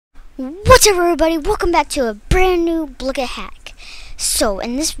What's up, everybody? Welcome back to a brand new Blooket hack. So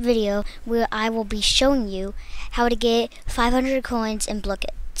in this video I will be showing you how to get 500 coins in Blooket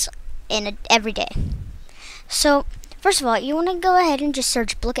every day. So first of all, you want to go ahead and just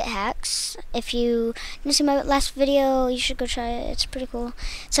search Blooket hacks. If you didn't see my last video, you should go try it. It's pretty cool.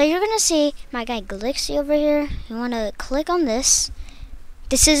 So you're gonna see my guy Glixie over here. You want to click on this.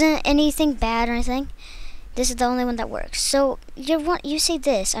 This isn't anything bad or anything. This is the only one that works. So you see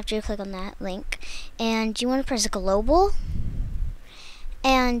this after you click on that link, and you want to press global,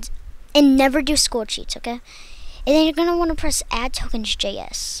 and never do school cheats, okay? And then you're gonna want to press add tokens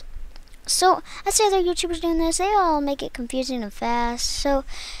JS. So I see other YouTubers doing this. They all make it confusing and fast. So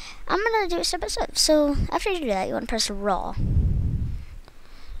I'm gonna do it step by step. So after you do that, you want to press raw,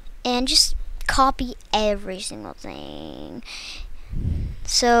 and just copy every single thing.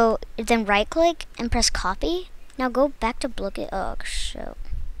 So then right click and press copy. Now go back to Blooket. Oh, shoot.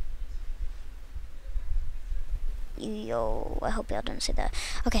 Yo, I hope y'all didn't see that.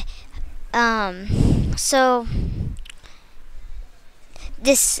 Okay. So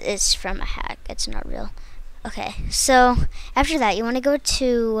this is from a hack. It's not real. Okay. So after that, you want to go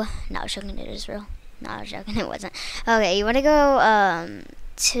to. No, I was joking. It is real. No, I was joking. It wasn't. Okay. You want to go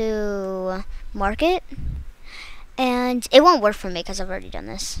to market. And it won't work for me because I've already done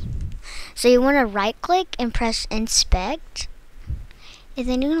this. So you want to right click and press inspect. And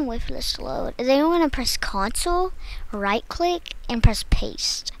then you're going to wait for this to load. And then you're going to press console, right click, and press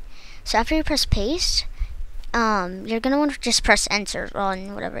paste. So after you press paste, you're going to want to just press enter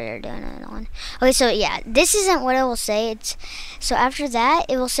on whatever you're doing it on. Okay, so yeah, this isn't what it will say. So after that,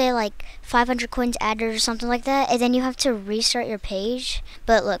 it will say like 500 coins added or something like that. And then you have to restart your page.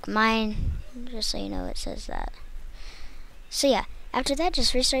 But look, mine, just so you know, it says that. So yeah, after that,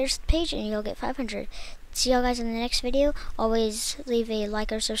 just restart your page and you'll get 500. See y'all guys in the next video. Always leave a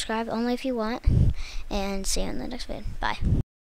like or subscribe, only if you want. And see you in the next video. Bye.